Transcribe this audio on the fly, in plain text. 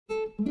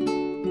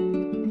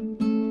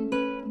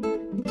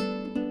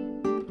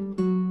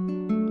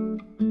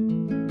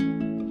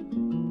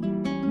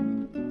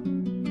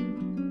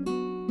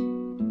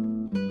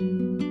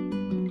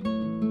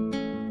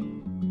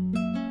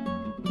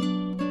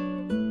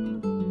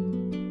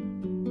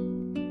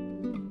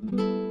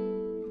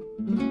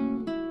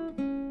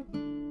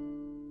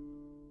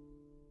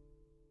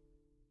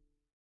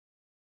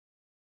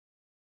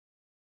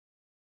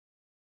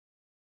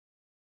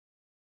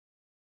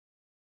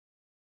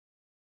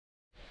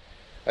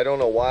I don't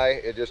know why,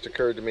 it just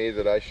occurred to me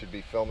that I should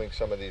be filming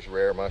some of these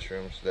rare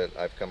mushrooms that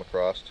I've come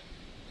across,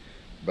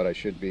 but I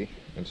should be,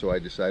 and so I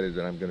decided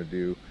that I'm going to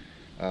do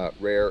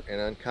rare and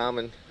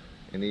uncommon,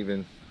 and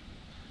even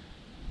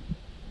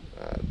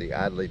the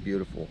oddly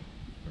beautiful,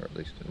 or at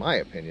least in my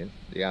opinion,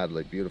 the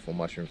oddly beautiful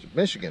mushrooms of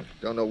Michigan.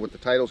 Don't know what the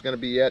title's going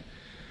to be yet,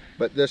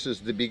 but this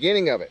is the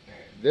beginning of it.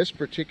 This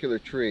particular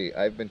tree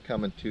I've been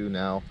coming to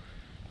now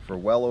for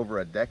well over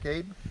a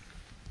decade.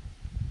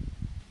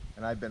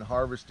 And I've been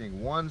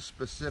harvesting one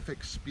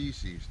specific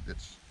species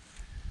that's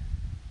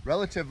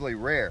relatively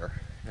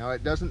rare. Now,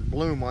 it doesn't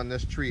bloom on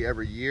this tree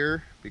every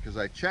year because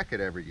I check it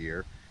every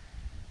year.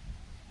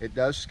 It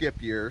does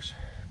skip years,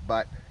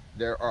 but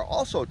there are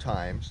also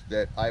times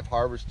that I've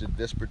harvested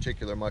this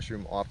particular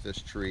mushroom off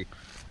this tree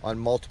on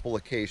multiple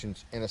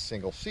occasions in a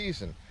single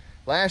season.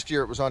 Last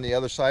year it was on the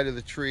other side of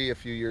the tree. A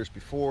few years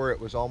before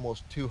it was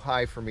almost too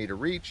high for me to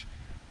reach.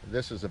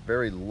 This is a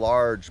very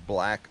large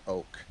black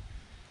oak.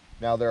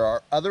 Now, there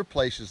are other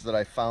places that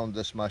I found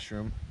this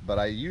mushroom, but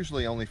I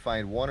usually only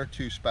find 1 or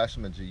 2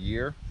 specimens a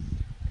year,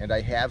 and I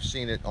have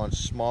seen it on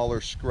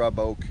smaller scrub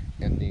oak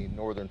in the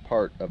northern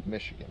part of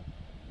Michigan.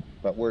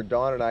 But where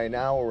Dawn and I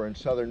now are in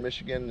southern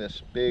Michigan,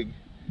 this big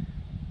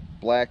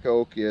black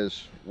oak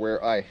is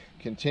where I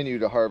continue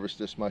to harvest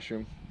this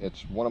mushroom.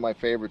 It's one of my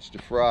favorites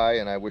to fry,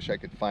 and I wish I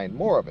could find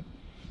more of it.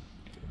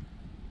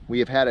 We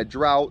have had a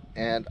drought,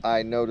 and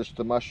I noticed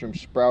the mushroom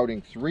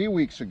sprouting 3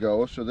 weeks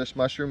ago. So this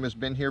mushroom has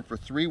been here for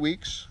 3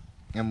 weeks,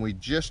 and we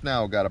just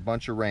now got a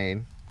bunch of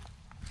rain,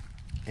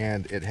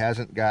 and it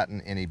hasn't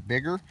gotten any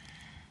bigger.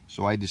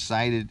 So I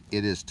decided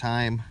it is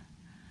time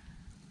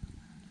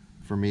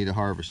for me to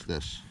harvest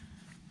this.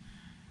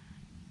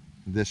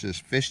 This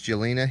is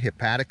Fistulina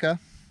hepatica.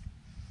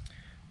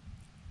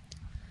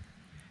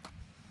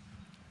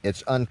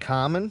 It's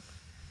uncommon.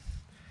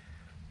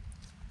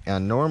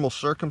 In normal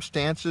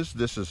circumstances,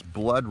 this is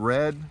blood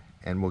red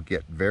and will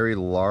get very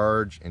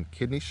large and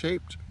kidney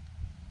shaped.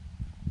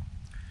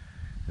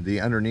 The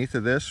underneath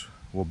of this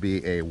will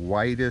be a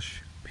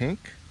whitish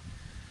pink.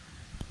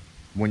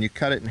 When you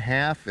cut it in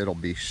half, it'll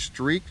be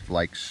streaked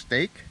like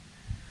steak.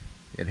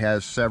 It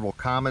has several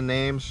common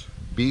names: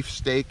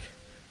 beefsteak,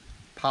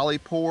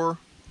 polypore,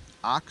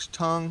 ox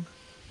tongue.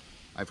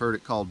 I've heard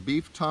it called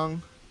beef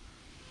tongue.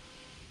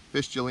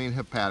 Fistulina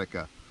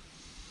hepatica.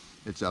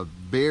 It's a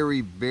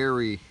very,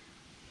 very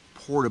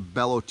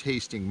portobello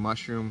tasting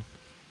mushroom.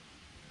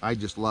 I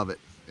just love it.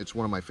 It's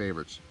one of my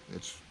favorites.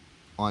 It's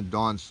on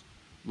Dawn's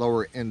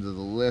lower end of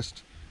the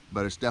list,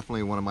 but it's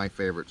definitely one of my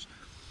favorites.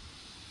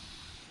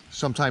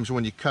 Sometimes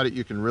when you cut it,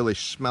 you can really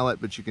smell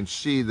it, but you can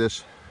see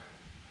this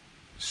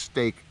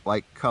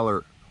steak-like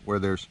color where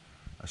there's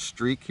a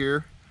streak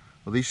here.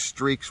 Well, these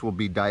streaks will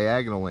be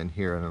diagonal in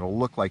here, and it'll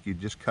look like you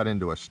just cut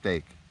into a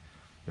steak.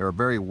 They're a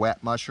very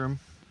wet mushroom.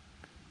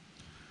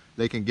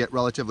 They can get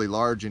relatively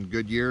large in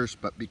good years,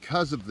 but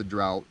because of the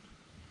drought,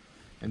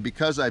 and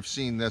because I've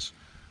seen this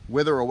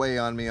wither away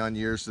on me on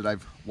years that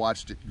I've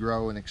watched it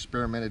grow and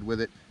experimented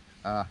with it,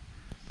 I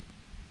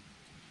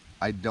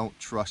don't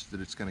trust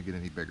that it's going to get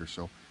any bigger.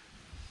 So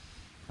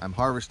I'm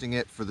harvesting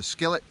it for the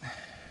skillet,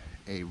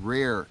 a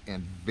rare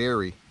and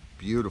very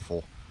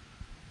beautiful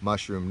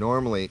mushroom.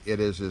 Normally it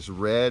is as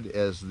red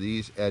as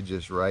these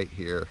edges right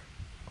here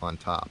on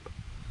top,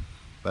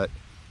 but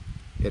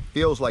it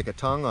feels like a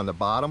tongue on the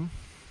bottom,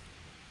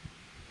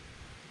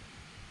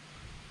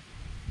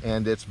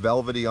 and it's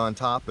velvety on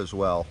top as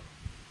well.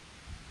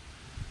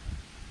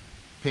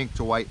 Pink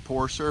to white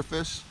pore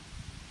surface,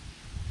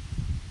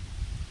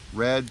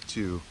 red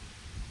to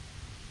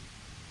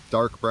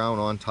dark brown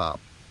on top.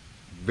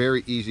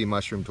 Very easy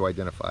mushroom to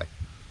identify.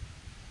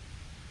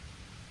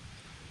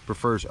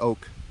 Prefers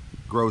oak,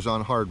 grows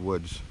on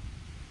hardwoods.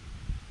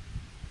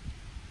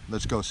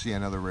 Let's go see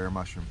another rare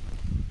mushroom.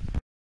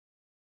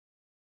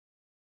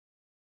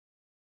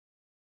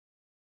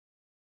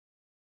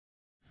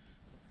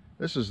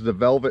 This is the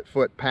velvet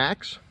foot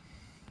Pax.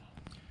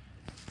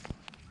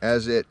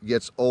 As it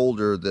gets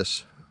older,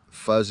 this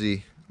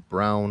fuzzy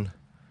brown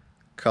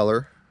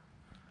color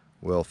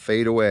will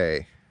fade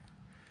away.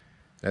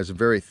 It has a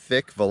very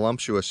thick,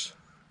 voluptuous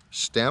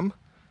stem.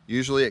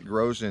 Usually it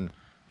grows in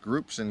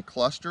groups and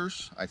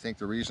clusters. I think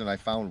the reason I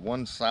found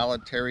one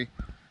solitary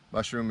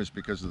mushroom is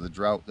because of the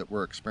drought that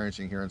we're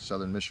experiencing here in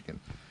southern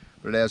Michigan.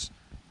 But it has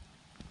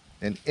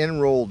an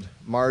enrolled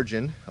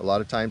margin. A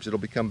lot of times it'll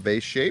become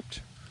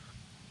vase-shaped.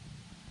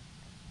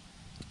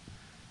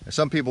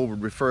 Some people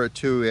would refer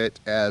to it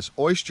as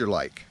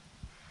oyster-like,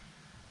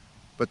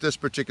 but this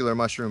particular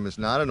mushroom is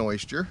not an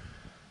oyster.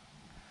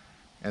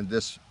 And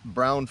this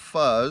brown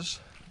fuzz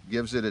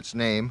gives it its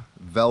name,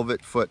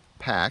 velvet foot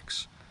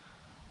pax.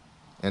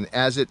 And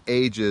as it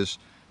ages,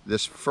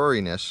 this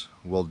furriness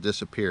will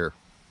disappear.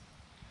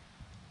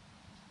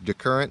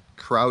 Decurrent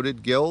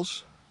crowded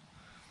gills,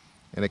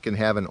 and it can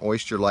have an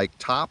oyster-like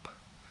top.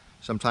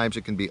 Sometimes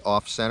it can be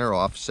off-center,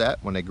 offset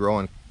when they grow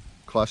in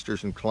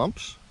clusters and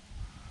clumps.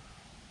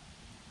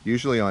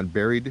 Usually on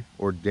buried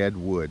or dead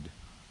wood.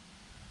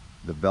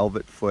 The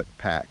velvet foot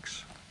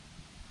pax.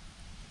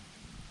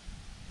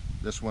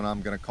 This one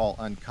I'm going to call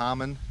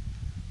uncommon,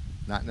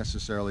 not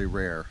necessarily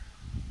rare.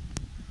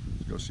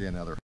 Let's go see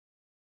another.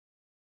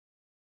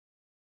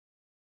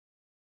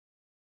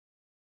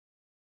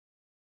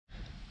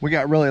 We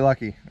got really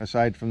lucky,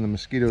 aside from the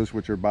mosquitoes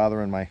which are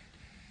bothering my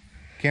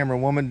camera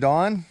woman,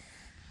 Dawn.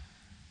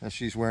 As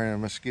she's wearing a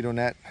mosquito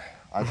net,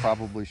 I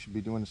probably should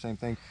be doing the same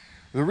thing.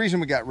 The reason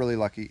we got really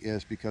lucky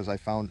is because I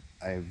found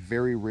a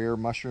very rare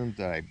mushroom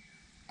that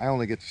I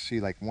only get to see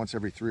like once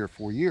every 3 or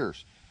 4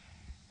 years.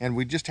 And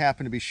we just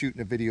happened to be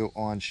shooting a video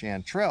on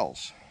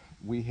chanterelles.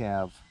 We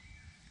have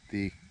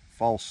the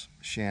false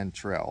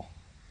chanterelle,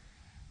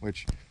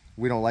 which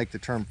we don't like the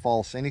term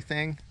false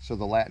anything, so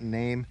the Latin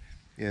name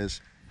is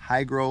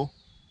Hygropropsis.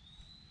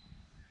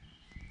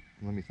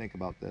 Let me think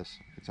about this.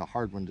 It's a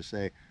hard one to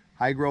say.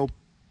 Hygropropsis?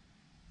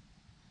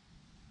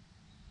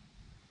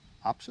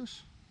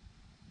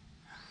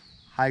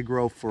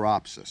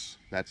 Hygropropsis.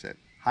 That's it.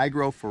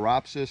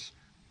 Hygropropsis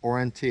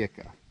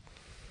aurantiaca.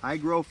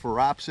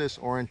 Hygropropsis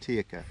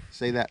aurantiaca.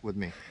 Say that with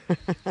me.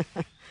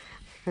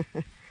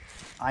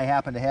 I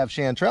happen to have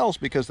chanterelles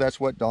because that's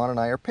what Dawn and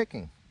I are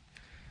picking.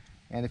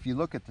 And if you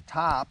look at the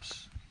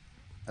tops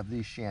of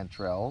these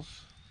chanterelles,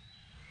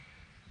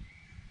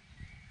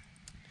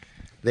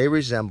 they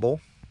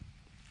resemble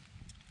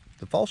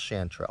the false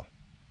chanterelle.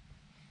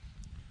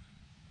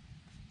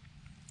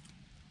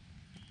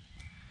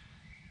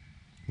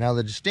 Now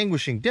the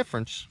distinguishing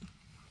difference,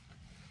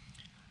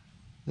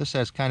 this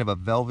has kind of a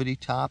velvety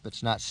top.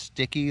 It's not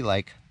sticky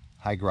like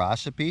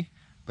Hygrosope,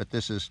 but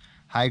this is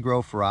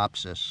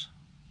Hygropropsis.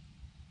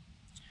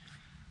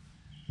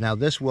 Now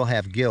this will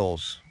have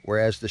gills,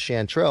 whereas the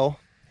chanterelle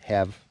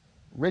have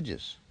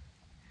ridges.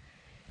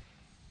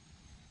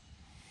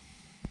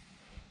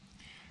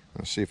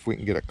 Let's see if we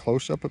can get a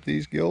close-up of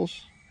these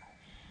gills.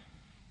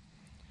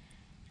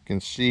 You can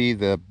see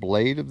the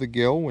blade of the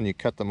gill when you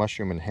cut the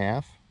mushroom in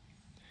half,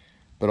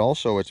 but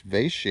also it's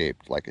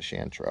vase-shaped like a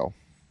chanterelle.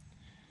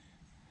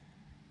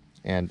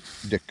 And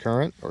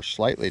decurrent or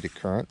slightly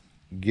decurrent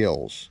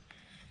gills.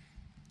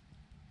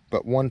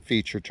 But one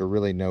feature to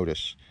really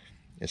notice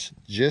is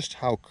just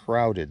how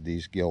crowded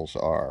these gills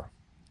are.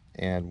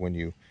 And when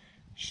you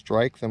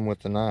strike them with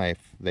the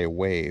knife, they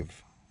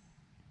wave,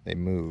 they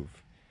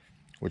move,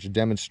 which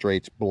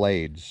demonstrates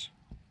blades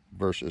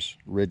versus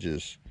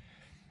ridges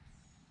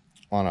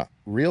on a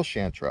real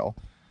chanterelle.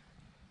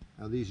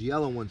 Now these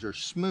yellow ones are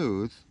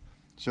smooth,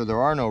 so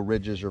there are no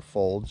ridges or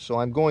folds. So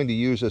I'm going to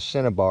use a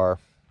cinnabar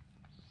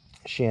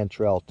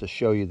chanterelle to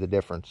show you the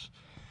difference,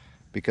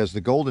 because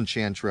the golden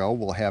chanterelle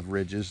will have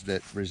ridges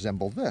that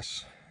resemble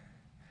this.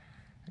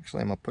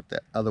 Actually, I'm going to put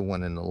that other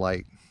one in the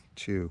light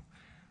too.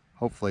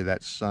 Hopefully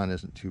that sun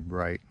isn't too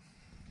bright.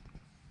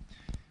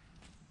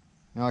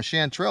 Now a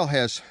chanterelle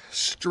has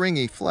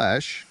stringy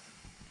flesh,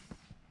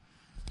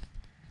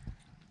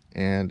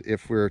 and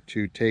if we're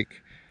to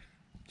take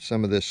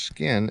some of this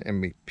skin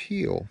and we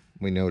peel,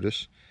 we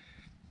notice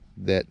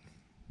that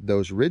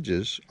those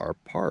ridges are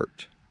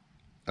part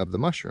of the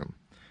mushroom.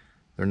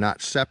 They're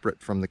not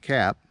separate from the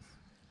cap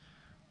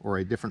or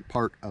a different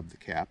part of the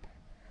cap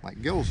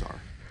like gills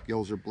are.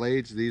 Gills are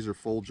blades, these are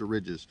folds or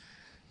ridges.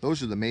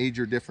 Those are the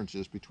major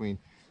differences between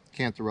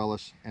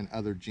Cantharellus and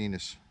other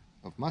genus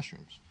of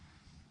mushrooms.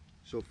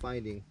 So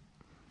finding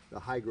the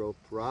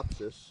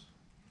Hygropropsis,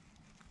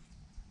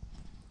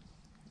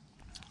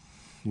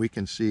 we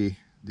can see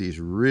these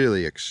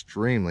really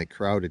extremely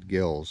crowded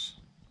gills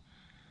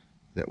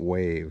that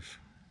wave.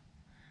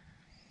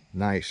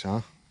 Nice,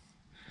 huh?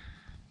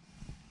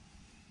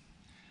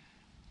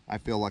 I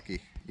feel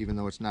lucky. Even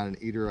though it's not an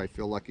eater, I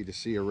feel lucky to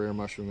see a rare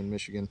mushroom in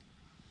Michigan.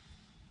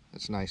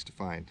 That's nice to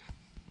find.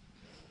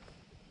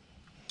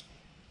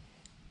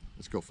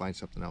 Let's go find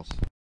something else.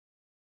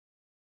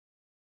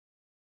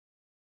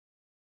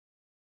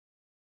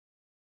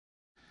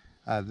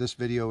 This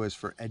video is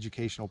for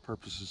educational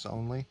purposes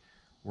only.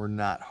 We're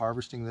not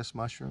harvesting this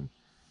mushroom.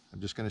 I'm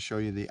just going to show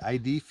you the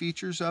ID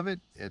features of it.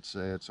 It's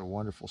a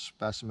wonderful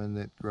specimen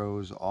that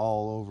grows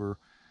all over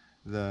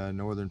the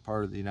northern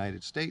part of the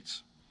United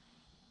States.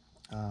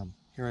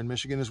 Here in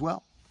Michigan as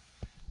well.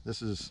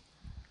 This is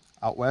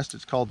out west,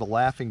 it's called the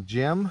Laughing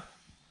Gem.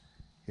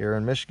 Here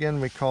in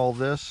Michigan we call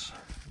this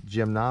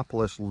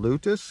Gymnopolis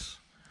luteus.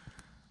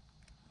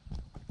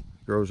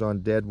 Grows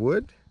on dead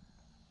wood.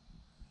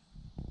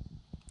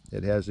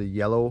 It has a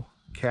yellow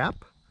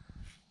cap,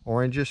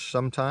 orangish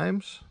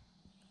sometimes.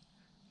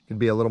 It can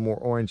be a little more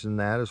orange than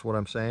that is what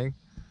I'm saying.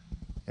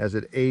 As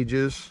it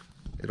ages,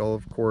 it'll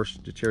of course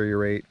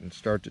deteriorate and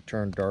start to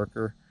turn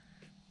darker.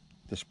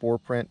 The spore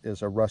print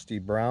is a rusty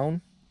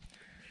brown.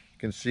 You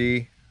can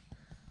see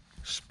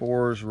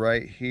spores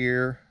right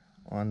here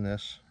on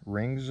this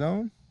ring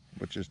zone,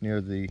 which is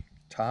near the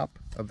top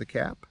of the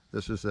cap.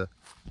 This is a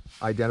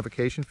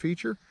identification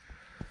feature.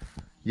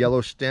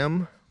 Yellow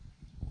stem,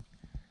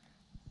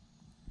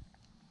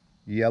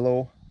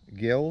 yellow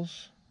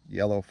gills,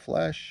 yellow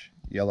flesh,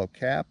 yellow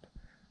cap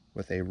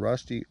with a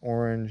rusty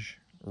orange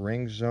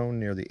ring zone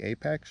near the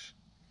apex.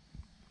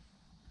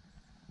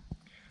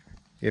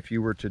 If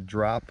you were to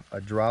drop a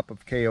drop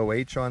of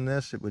KOH on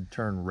this, it would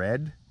turn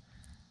red.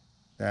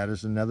 That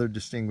is another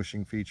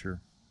distinguishing feature.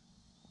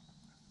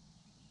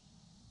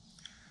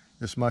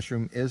 This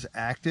mushroom is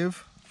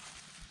active.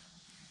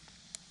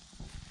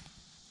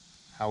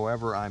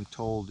 However, I'm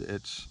told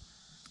it's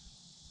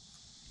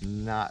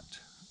not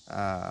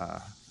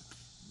that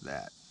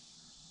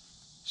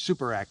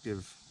super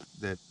active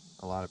that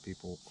a lot of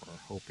people are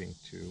hoping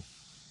to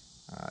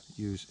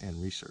use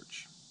and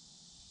research.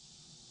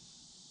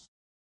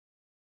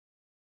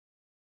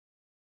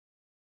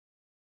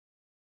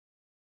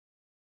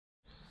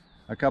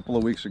 A couple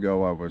of weeks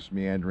ago, I was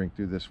meandering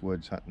through this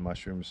woods hunting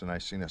mushrooms, and I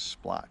seen a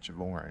splotch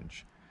of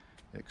orange.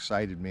 It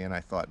excited me, and I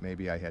thought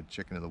maybe I had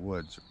chicken of the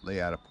woods,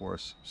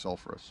 Leiatoporus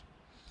sulphurus.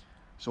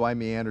 So I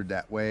meandered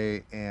that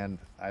way, and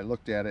I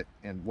looked at it,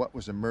 and what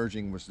was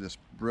emerging was this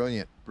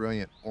brilliant,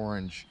 brilliant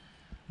orange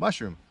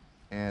mushroom,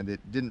 and it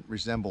didn't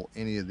resemble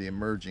any of the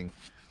emerging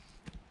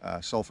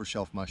sulfur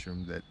shelf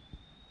mushroom that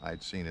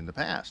I'd seen in the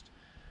past.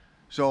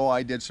 So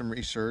I did some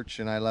research,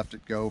 and I left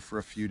it go for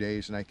a few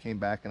days, and I came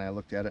back and I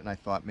looked at it, and I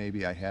thought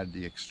maybe I had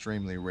the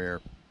extremely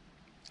rare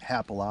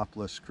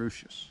Hapalopolis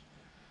crucius.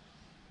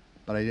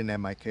 But I didn't have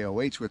my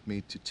KOH with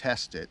me to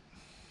test it,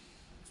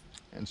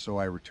 and so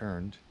I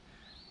returned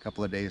a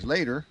couple of days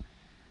later,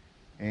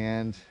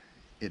 and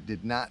it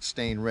did not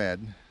stain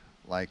red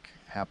like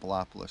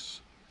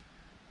Hapalopolis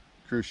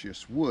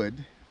crucius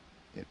would.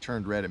 It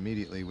turned red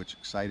immediately, which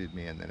excited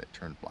me, and then it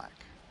turned black.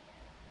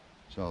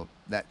 So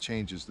that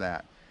changes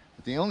that.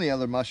 But the only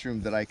other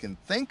mushroom that I can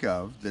think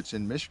of that's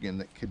in Michigan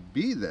that could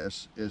be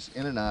this is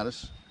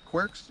Inonotus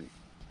querxi.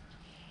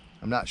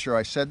 I'm not sure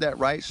I said that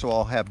right, so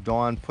I'll have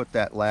Dawn put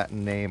that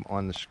Latin name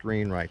on the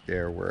screen right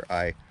there where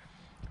I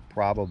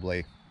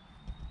probably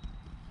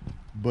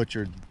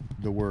butchered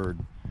the word.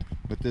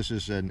 But this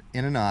is an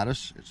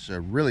Inonotus. It's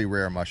a really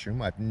rare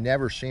mushroom. I've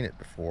never seen it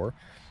before.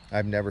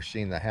 I've never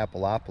seen the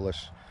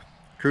Hapalopolis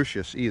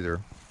crucius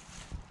either.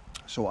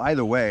 So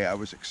either way, I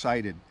was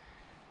excited.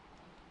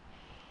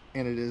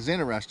 And it is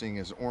interesting,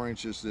 as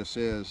orange as this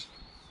is,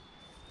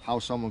 how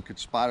someone could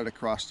spot it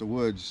across the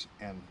woods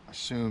and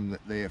assume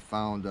that they have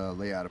found a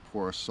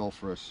Leiatoporus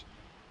sulphurus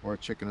or a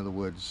chicken of the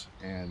woods.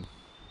 And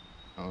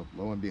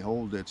lo and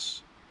behold,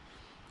 it's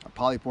a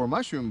polypore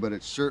mushroom, but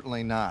it's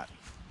certainly not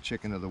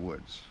chicken of the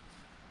woods.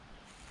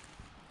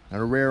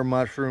 And a rare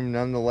mushroom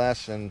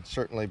nonetheless, and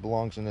certainly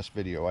belongs in this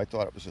video. I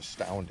thought it was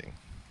astounding.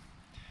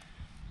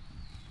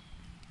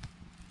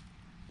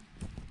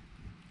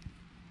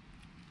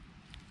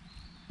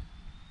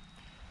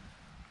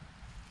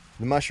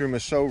 The mushroom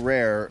is so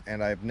rare,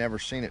 and I've never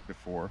seen it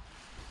before.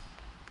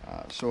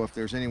 So if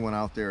there's anyone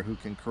out there who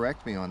can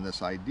correct me on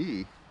this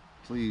ID,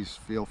 please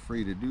feel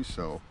free to do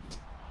so.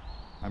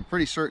 I'm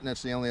pretty certain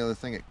that's the only other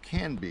thing it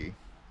can be,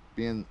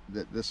 being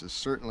that this is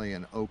certainly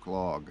an oak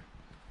log.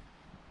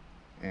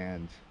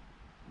 And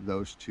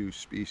those two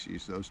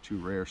species, those two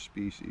rare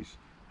species,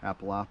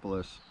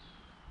 Hapalopolis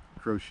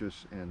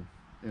crucius and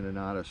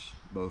Inonotus,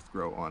 both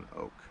grow on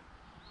oak.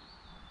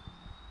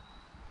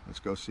 Let's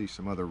go see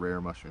some other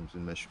rare mushrooms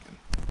in Michigan.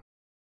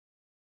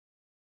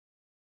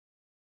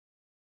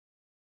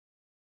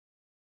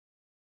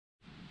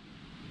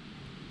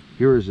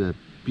 Here is a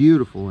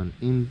beautiful and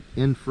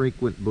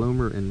infrequent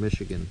bloomer in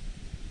Michigan.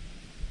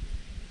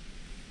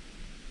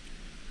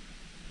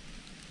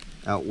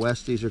 Out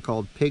west, these are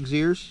called pig's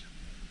ears.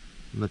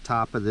 On the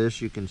top of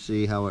this, you can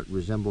see how it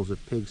resembles a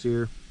pig's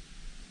ear.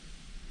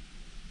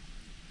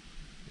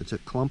 It's a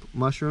clump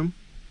mushroom.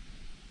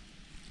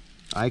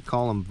 I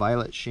call them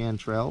violet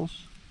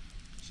chanterelles.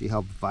 See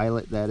how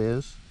violet that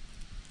is?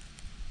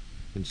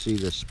 You can see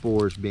the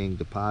spores being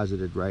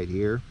deposited right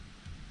here.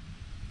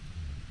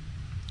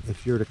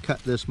 If you were to cut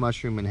this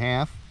mushroom in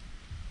half,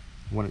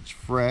 when it's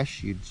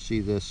fresh, you'd see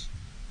this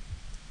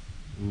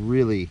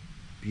really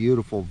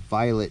beautiful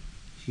violet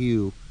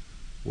hue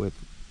with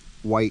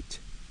white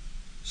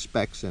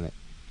specks in it.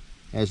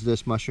 As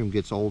this mushroom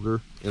gets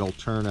older, it'll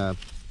turn a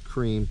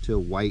cream to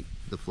white,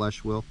 the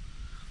flesh will.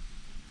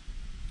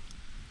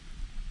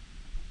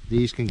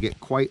 These can get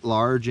quite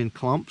large in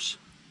clumps,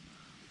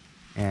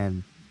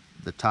 and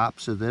the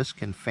tops of this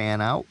can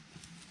fan out.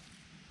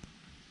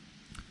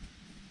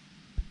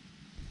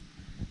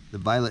 The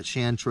violet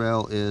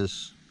chanterelle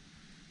is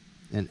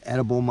an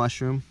edible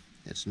mushroom.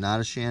 It's not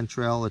a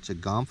chanterelle, it's a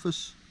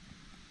gomphus.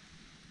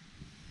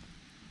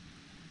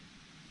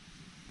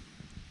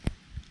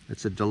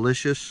 It's a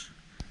delicious,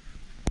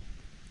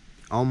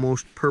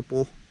 almost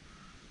purple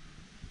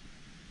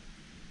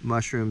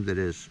mushroom that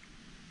is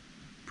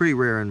pretty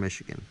rare in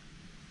Michigan,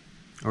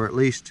 or at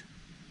least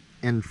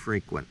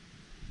infrequent.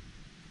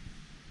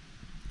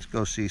 Let's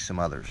go see some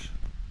others.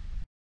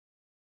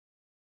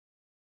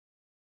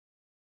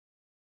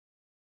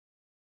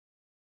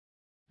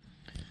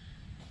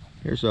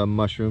 Here's a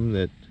mushroom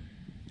that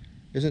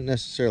isn't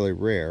necessarily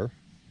rare,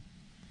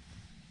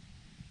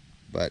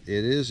 but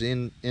it is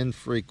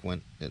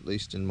infrequent, at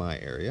least in my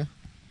area.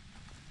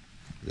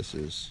 This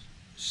is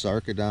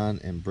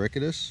Sarcodon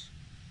imbricatus,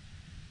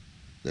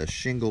 the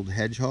shingled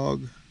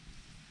hedgehog,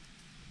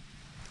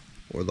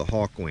 or the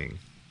hawkwing.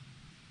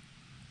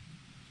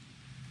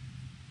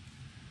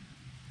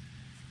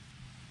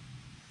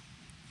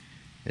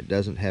 It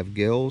doesn't have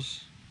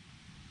gills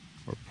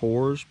or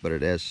pores, but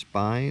it has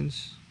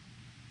spines.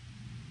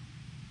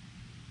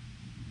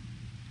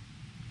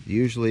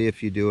 Usually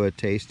if you do a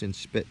taste and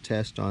spit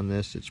test on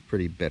this, it's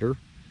pretty bitter.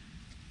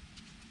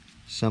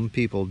 Some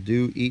people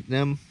do eat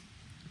them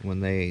when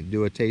they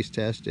do a taste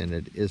test and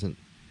it isn't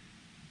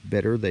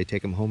bitter. They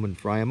take them home and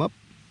fry them up.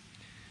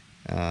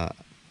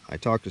 I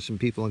talked to some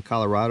people in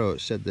Colorado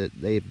that said that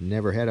they've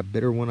never had a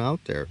bitter one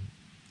out there.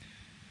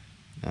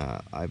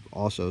 I've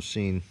also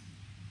seen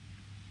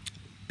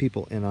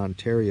people in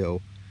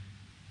Ontario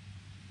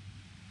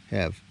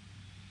have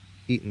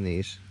eaten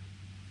these.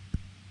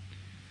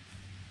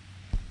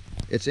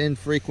 It's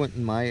infrequent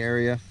in my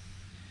area.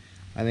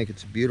 I think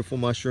it's a beautiful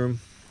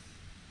mushroom.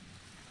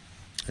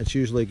 It's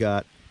usually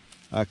got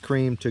a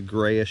cream to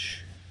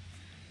grayish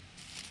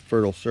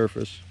fertile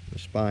surface, the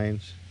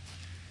spines,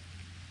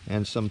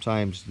 and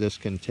sometimes this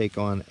can take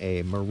on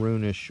a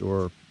maroonish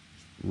or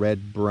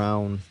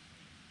red-brown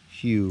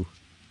hue,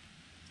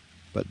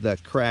 but the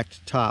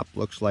cracked top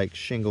looks like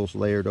shingles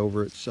layered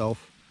over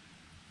itself,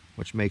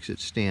 which makes it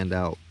stand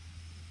out.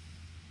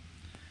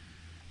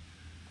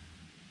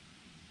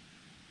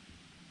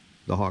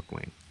 The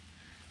hawkwing.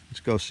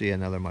 Let's go see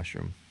another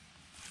mushroom.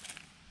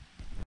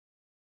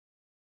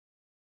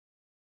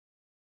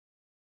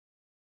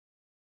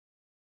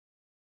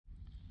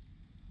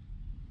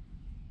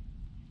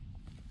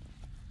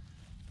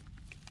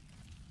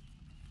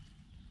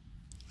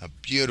 A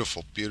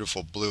beautiful,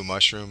 beautiful blue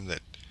mushroom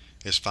that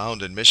is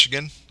found in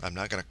Michigan. I'm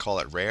not going to call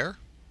it rare,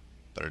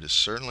 but it is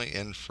certainly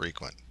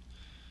infrequent.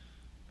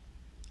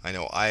 I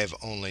know I have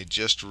only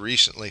just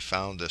recently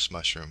found this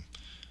mushroom.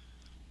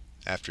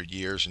 After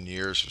years and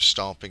years of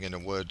stomping in the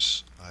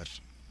woods, I've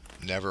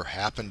never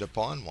happened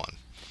upon one.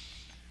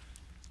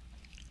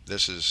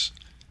 This is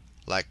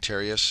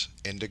Lactarius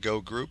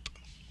indigo group.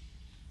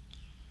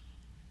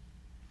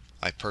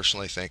 I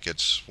personally think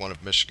it's one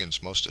of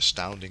Michigan's most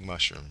astounding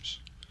mushrooms.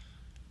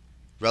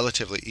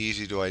 Relatively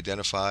easy to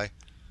identify.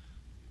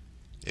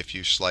 If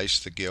you slice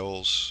the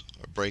gills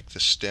or break the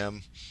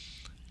stem,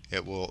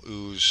 it will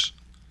ooze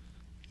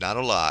not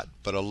a lot,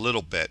 but a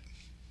little bit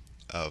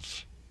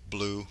of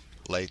blue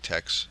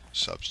latex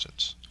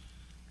substance,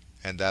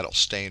 and that'll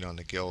stain on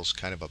the gills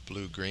kind of a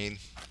blue-green.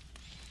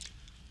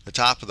 The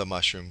top of the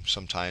mushroom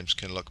sometimes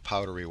can look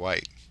powdery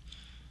white,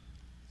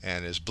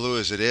 and as blue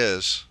as it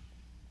is,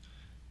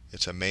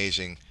 it's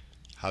amazing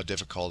how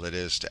difficult it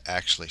is to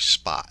actually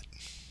spot.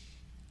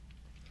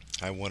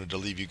 I wanted to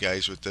leave you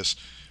guys with this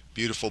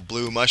beautiful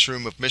blue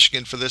mushroom of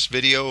Michigan for this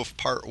video of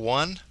part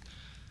 1,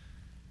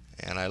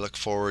 and I look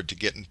forward to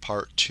getting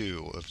part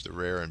 2 of the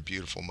rare and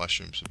beautiful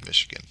mushrooms of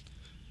Michigan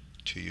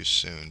to you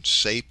soon.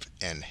 Safe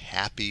and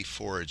happy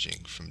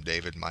foraging from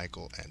David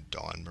Michael and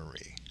Dawn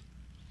Marie.